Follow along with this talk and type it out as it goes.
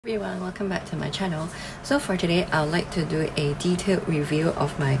Everyone, welcome back to my channel. So for today, I would like to do a detailed review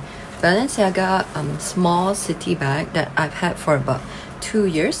of my Balenciaga small city bag that I've had for about 2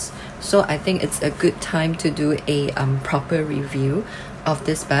 years. So I think it's a good time to do a proper review of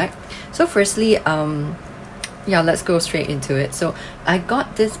this bag. So firstly, yeah, let's go straight into it. So I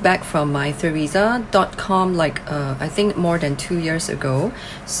got this bag from mytheresa.com I think more than 2 years ago.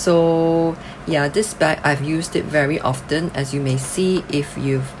 So yeah, this bag I've used it very often, as you may see if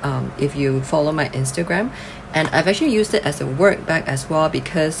you follow my Instagram, and I've actually used it as a work bag as well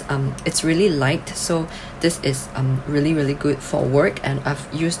because it's really light. So this is really good for work, and I've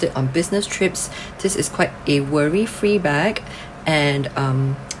used it on business trips. This is quite a worry-free bag, and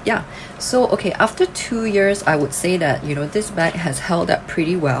yeah, so okay, after 2 years, I would say that, you know, this bag has held up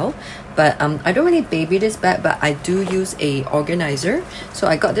pretty well. But I don't really baby this bag, but I do use a organizer. So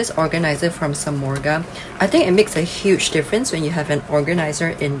I got this organizer from Samorga. I think it makes a huge difference when you have an organizer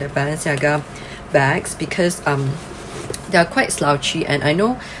in the Balenciaga bags, because they are quite slouchy, and I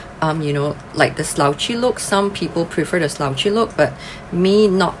know you know, like the slouchy look, some people prefer the slouchy look, but me,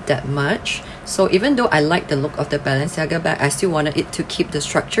 not that much. So even though I like the look of the Balenciaga bag, I still wanted it to keep the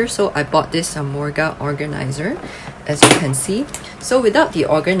structure, so I bought this Samorga organizer, as you can see. So without the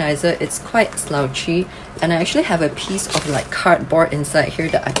organizer, it's quite slouchy, and I actually have a piece of like cardboard inside here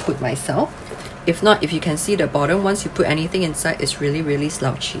that I put myself. If not, if you can see the bottom, once you put anything inside, it's really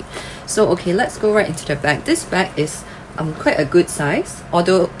slouchy. So okay, let's go right into the bag. This bag is quite a good size,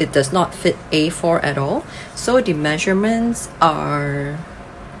 although it does not fit A4 at all. So the measurements are...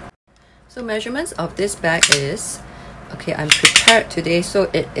 So measurements of this bag is... Okay, I'm prepared today.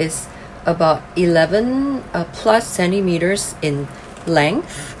 So it is about 11 plus centimeters in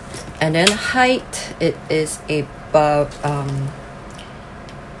length. And then height, it is about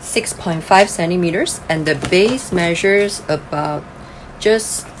 6.5 centimeters. And the base measures about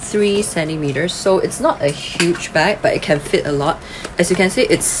just 3 centimeters. So it's not a huge bag, but it can fit a lot. As you can see,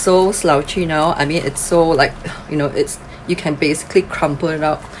 it's so slouchy now. I mean, it's so like, you know, you can basically crumple it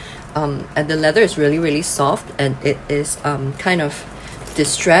up. And the leather is really soft, and it is kind of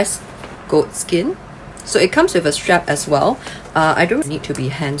distressed goat skin. So it comes with a strap as well. I don't need to be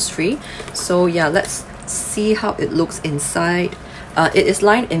hands-free. So yeah, let's see how it looks inside. It is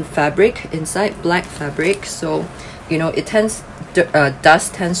lined in fabric inside, black fabric. So you know, it tends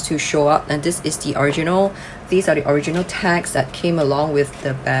dust tends to show up, and this is the original. These are the original tags that came along with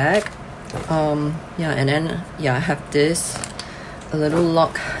the bag. Yeah, and then yeah, I have this, a little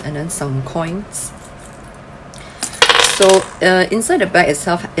lock, and then some coins. So inside the bag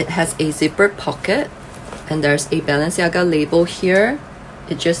itself, it has a zippered pocket, and there's a Balenciaga label here.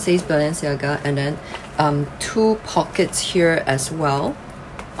 It just says Balenciaga, and then 2 pockets here as well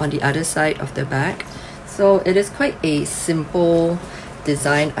on the other side of the bag. So it is quite a simple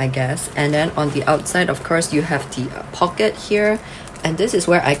design, I guess. And then on the outside, of course, you have the pocket here, and this is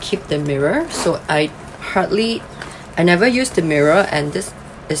where I keep the mirror. So I never use the mirror, and this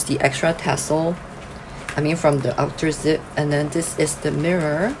is the extra tassel, I mean from the outer zip, and then this is the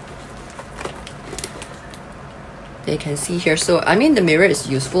mirror they can see here. So I mean, the mirror is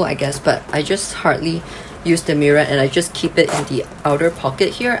useful, I guess, but I just hardly use the mirror, and I just keep it in the outer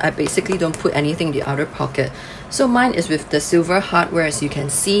pocket here. I basically don't put anything in the outer pocket. So mine is with the silver hardware. As you can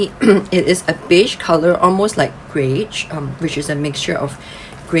see, it is a beige color, almost like greige, which is a mixture of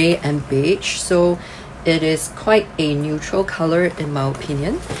gray and beige. So it is quite a neutral color in my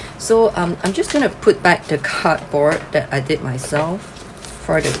opinion. So I'm just gonna put back the cardboard that I did myself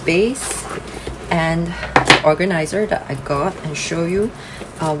for the base and the organizer that I got, and show you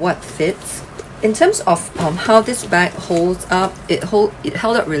what fits. In terms of how this bag holds up, it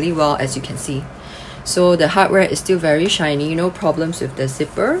held up really well, as you can see. So the hardware is still very shiny, no problems with the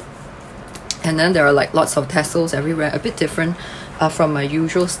zipper. And then there are like lots of tassels everywhere, a bit different from my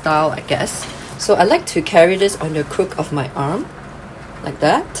usual style, I guess. So I like to carry this on the crook of my arm, like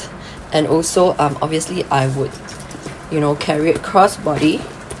that. And also, obviously, I would, you know, carry it crossbody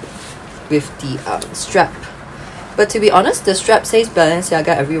with the strap. But to be honest, the strap says Balenciaga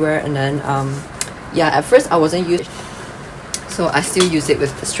everywhere, and then yeah, at first I wasn't used, so I still use it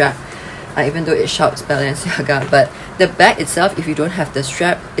with the strap, even though it shouts Balenciaga. But the bag itself, if you don't have the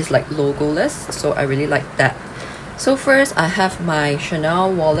strap, is like logoless, so I really like that. So first, I have my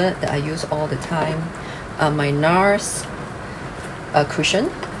Chanel wallet that I use all the time, my NARS cushion,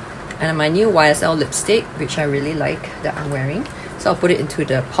 and my new YSL lipstick, which I really like, that I'm wearing. So I'll put it into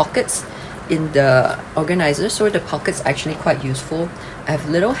the pockets in the organizer, so the pocket's actually quite useful. I have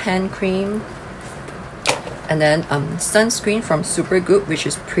little hand cream, and then sunscreen from Supergood, which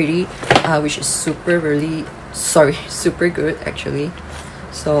is super good actually.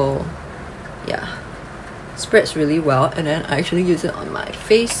 So yeah, spreads really well, and then I actually use it on my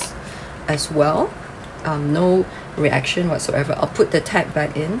face as well. No reaction whatsoever. I'll put the tag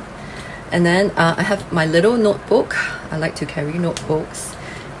back in, and then I have my little notebook. I like to carry notebooks,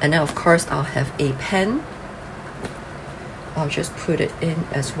 and then of course I'll have a pen. I'll just put it in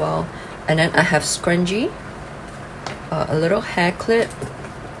as well, and then I have scrunchie, a little hair clip,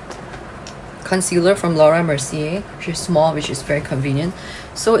 concealer from Laura Mercier, which is small, which is very convenient.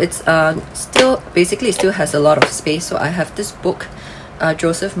 So it's still basically it still has a lot of space. So I have this book,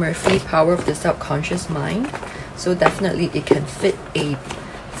 Joseph Murphy, Power of the Subconscious Mind. So definitely it can fit a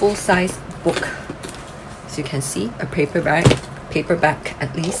full-size book. As you can see, a paperback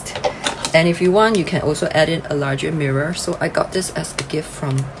at least. And if you want, you can also add in a larger mirror. So I got this as a gift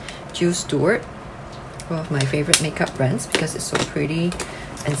from Jill Stewart, one of my favorite makeup brands, because it's so pretty,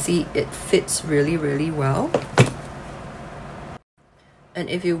 and see, it fits really well. And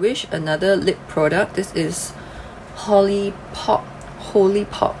if you wish another lip product, this is Holika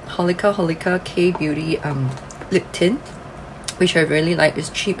K Beauty lip tint, which I really like. It's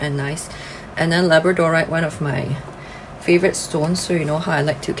cheap and nice. And then Labradorite, one of my favorite stones, so you know how I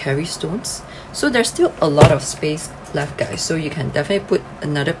like to carry stones. So there's still a lot of space left, guys, so you can definitely put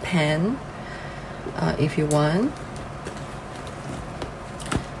another pen if you want.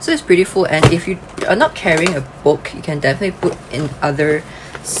 So it's pretty full, and if you are not carrying a book, you can definitely put in other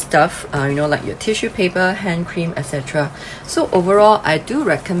stuff, you know, like your tissue paper, hand cream, etc. So overall, I do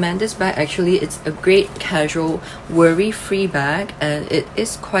recommend this bag. Actually, it's a great casual, worry-free bag, and it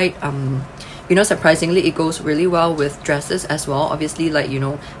is quite you know, surprisingly, it goes really well with dresses as well. Obviously, like, you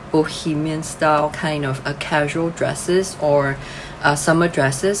know, bohemian style kind of casual dresses, or summer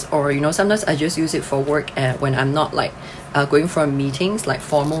dresses, or you know, sometimes I just use it for work when I'm not like going for meetings, like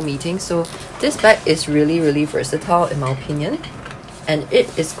formal meetings. So this bag is really versatile in my opinion, and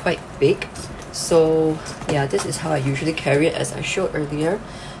it is quite big. So yeah, this is how I usually carry it, as I showed earlier.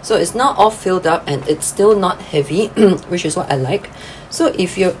 So it's not all filled up, and it's still not heavy, which is what I like. So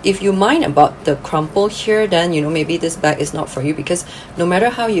if you mind about the crumple here, then you know, maybe this bag is not for you, because no matter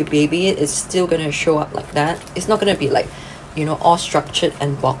how you baby it, it's still gonna show up like that. It's not gonna be like, you know, all structured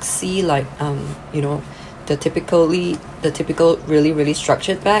and boxy like you know, the typical really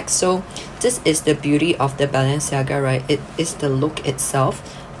structured bag. So this is the beauty of the Balenciaga, right? It is the look itself.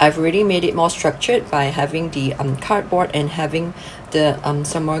 I've already made it more structured by having the cardboard and having the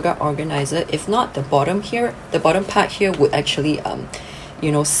Samorga organizer. If not, the bottom part here would actually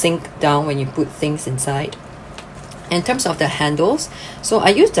you know, sink down when you put things inside. In terms of the handles, so I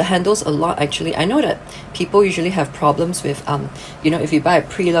use the handles a lot actually. I know that people usually have problems with you know, if you buy a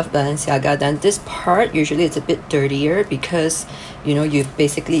pre-loved Balenciaga, then this part usually it's a bit dirtier, because you know,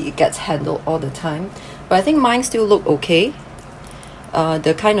 it gets handled all the time. But I think mine still look okay.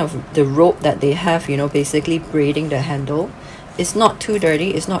 The kind of the rope that they have, you know, basically braiding the handle, it's not too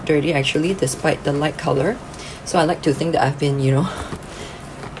dirty. It's not dirty actually, despite the light color. So I like to think that I've been, you know,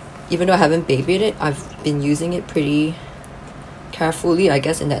 even though I haven't babied it, I've been using it pretty carefully, I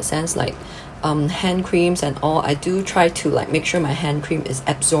guess, in that sense. Like hand creams and all, I do try to like make sure my hand cream is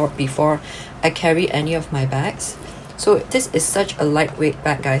absorbed before I carry any of my bags. So this is such a lightweight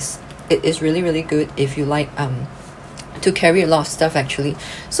bag, guys. It is really good if you like to carry a lot of stuff actually.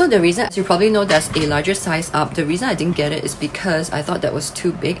 So the reason, as you probably know, there's a larger size up. The reason I didn't get it is because I thought that was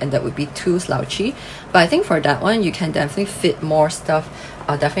too big and that would be too slouchy. But I think for that one, you can definitely fit more stuff,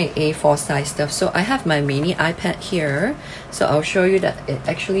 definitely A4 size stuff. So I have my mini iPad here, so I'll show you that it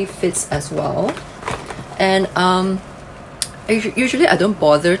actually fits as well. And usually I don't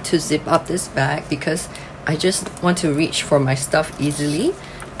bother to zip up this bag, because I just want to reach for my stuff easily,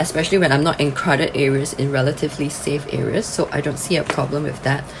 especially when I'm not in crowded areas, in relatively safe areas. So I don't see a problem with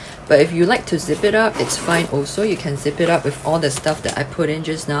that. But if you like to zip it up, it's fine also. You can zip it up with all the stuff that I put in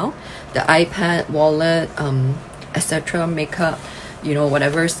just now, the iPad, wallet, etc., makeup, you know,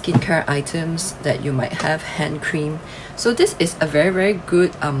 whatever skincare items that you might have, hand cream. So this is a very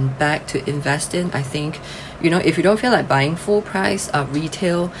good bag to invest in. I think, you know, if you don't feel like buying full price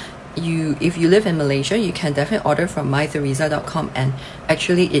retail, if you live in Malaysia, you can definitely order from mytheresa.com, and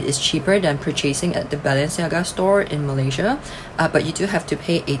actually it is cheaper than purchasing at the Balenciaga store in Malaysia, but you do have to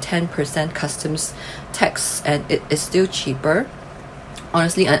pay a 10% customs tax, and it is still cheaper.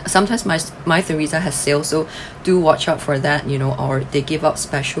 Honestly, sometimes my Theresa has sales, so do watch out for that, you know, or they give out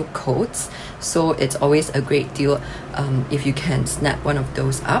special codes. So it's always a great deal if you can snap one of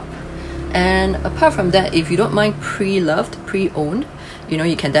those up. And apart from that, if you don't mind pre-loved, pre-owned, you know,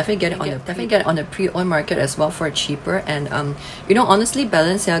 you can definitely get it on the pre-owned market as well for cheaper. And you know, honestly,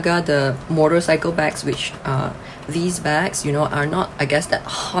 Balenciaga, the motorcycle bags, which these bags, you know, are not, I guess, that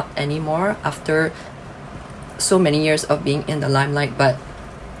hot anymore after so many years of being in the limelight, but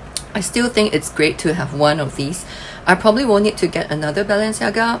I still think it's great to have one of these. I probably won't need to get another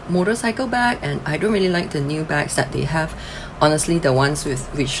Balenciaga motorcycle bag, and I don't really like the new bags that they have. Honestly, the ones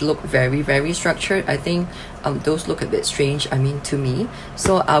which look very structured, I think those look a bit strange, I mean, to me.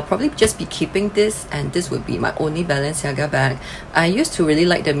 So I'll probably just be keeping this, and this would be my only Balenciaga bag. I used to really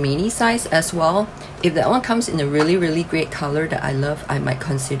like the mini size as well. If that one comes in a really great color that I love, I might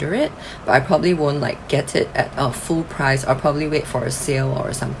consider it, but I probably won't like get it at a full price. I'll probably wait for a sale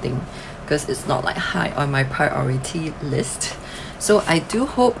or something, because it's not like high on my priority list. So I do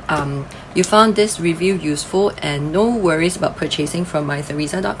hope you found this review useful, and no worries about purchasing from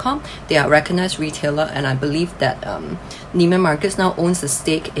mytheresa.com. They are a recognized retailer, and I believe that Neiman Marcus now owns a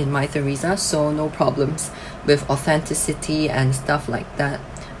stake in Mytheresa, so no problems with authenticity and stuff like that.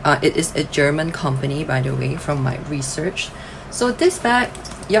 It is a German company, by the way, from my research. So this bag,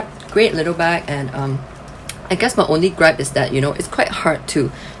 yep, great little bag. And I guess my only gripe is that, you know, it's quite hard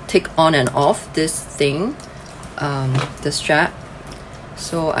to take on and off this thing, the strap.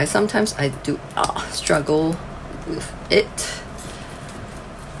 So sometimes I do struggle with it,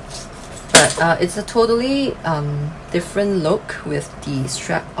 but it's a totally different look with the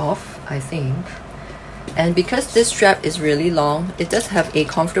strap off, I think. And because this strap is really long, it does have a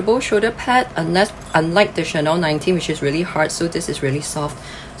comfortable shoulder pad, unlike the Chanel 19, which is really hard. So this is really soft.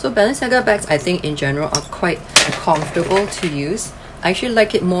 So Balenciaga bags, I think in general, are quite comfortable to use. I actually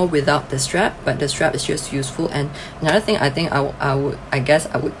like it more without the strap, but the strap is just useful. And another thing I think I guess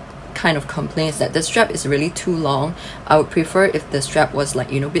I would kind of complain is that the strap is really too long. I would prefer if the strap was,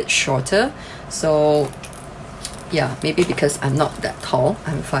 like, you know, a bit shorter. So yeah, maybe because I'm not that tall,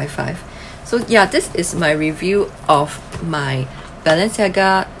 I'm 5'5". So yeah, this is my review of my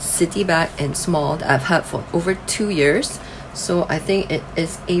Balenciaga city bag in small that I've had for over 2 years. So I think it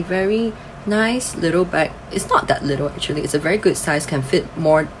is a very nice little bag. It's not that little actually, it's a very good size, can fit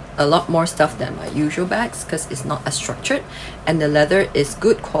a lot more stuff than my usual bags because it's not as structured, and the leather is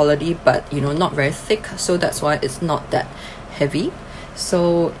good quality, but you know, not very thick, so that's why it's not that heavy.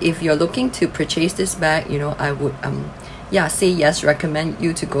 So if you're looking to purchase this bag, you know, I would yeah, say yes, recommend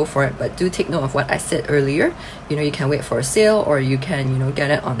you to go for it, but do take note of what I said earlier. You know, you can wait for a sale, or you can, you know,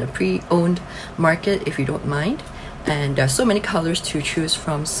 get it on the pre-owned market if you don't mind. And there's so many colors to choose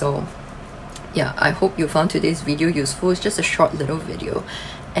from. So yeah, I hope you found today's video useful. It's just a short little video,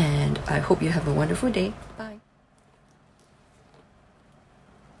 and I hope you have a wonderful day. Bye.